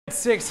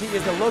6, he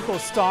is the local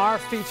star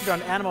featured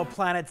on Animal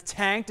Planet's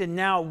Tanked, and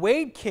now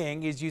Wade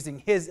King is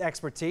using his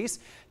expertise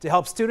to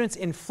help students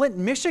in Flint,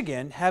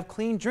 Michigan have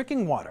clean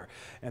drinking water.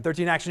 And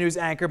 13 Action News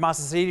anchor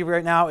Mahsa Saeidi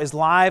right now is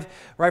live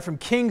right from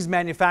King's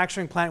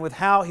manufacturing plant with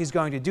how he's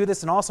going to do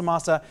this, and also,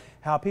 Mahsa,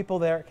 how people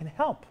there can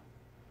help.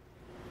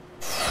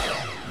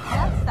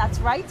 Yes, that's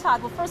right,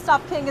 Todd. Well, first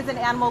off, King is an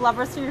animal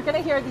lover, so you're going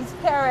to hear these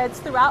parrots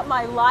throughout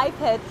my live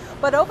hit.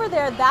 But over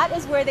there, that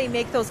is where they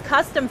make those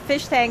custom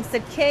fish tanks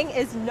that King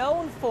is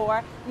known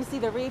for. You see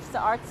the reefs, the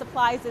art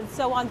supplies, and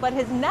so on. But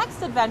his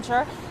next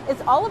adventure is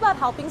all about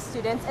helping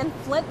students in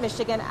Flint,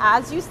 Michigan.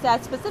 As you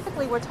said,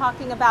 specifically, we're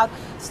talking about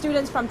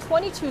students from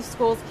 22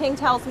 schools. King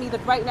tells me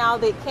that right now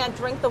they can't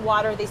drink the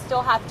water. They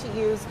still have to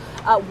use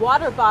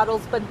water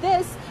bottles. But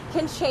this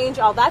can change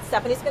all that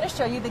stuff, and he's going to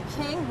show you the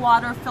King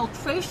water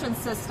filtration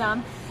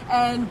system.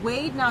 And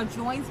Wade now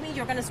joins me.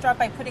 You're going to start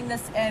by putting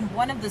this in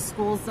one of the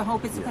schools. The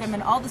hope is to put him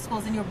in all the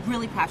schools, and you're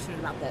really passionate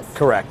about this.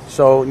 Correct.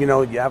 So, you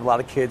know, you have a lot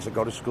of kids that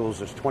go to schools.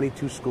 There's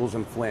 22 schools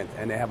in Flint,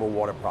 and they have a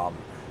water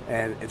problem.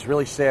 And it's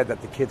really sad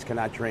that the kids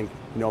cannot drink,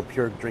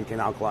 pure drinking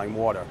alkaline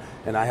water.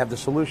 And I have the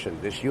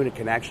solution. This unit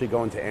can actually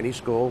go into any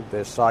school.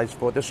 There's size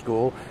for the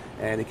school,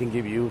 and it can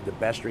give you the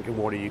best drinking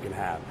water you can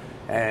have.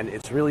 And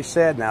it's really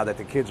sad now that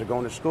the kids are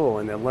going to school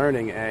and they're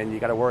learning, and you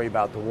got to worry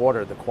about the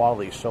water. The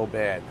quality is so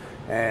bad.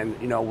 And,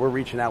 we're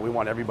reaching out. We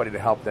want everybody to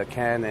help that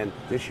can, and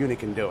this unit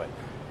can do it.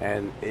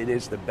 And it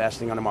is the best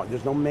thing on the market.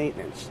 There's no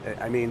maintenance.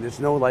 I mean, there's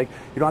no, you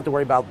don't have to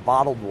worry about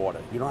bottled water.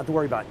 You don't have to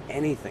worry about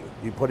anything.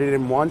 You put it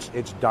in once,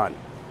 it's done.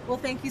 Well,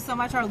 thank you so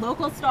much, our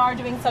local star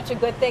doing such a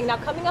good thing. Now,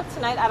 coming up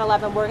tonight at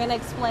 11, we're going to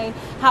explain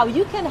how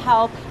you can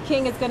help.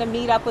 King is going to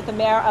meet up with the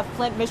mayor of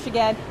Flint,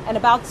 Michigan in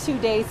about 2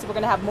 days. So we're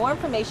going to have more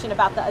information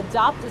about the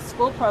Adopt a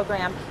School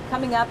program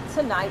coming up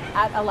tonight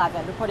at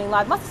 11. Reporting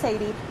live, Mahsa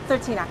Saeidi,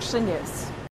 13 Action News.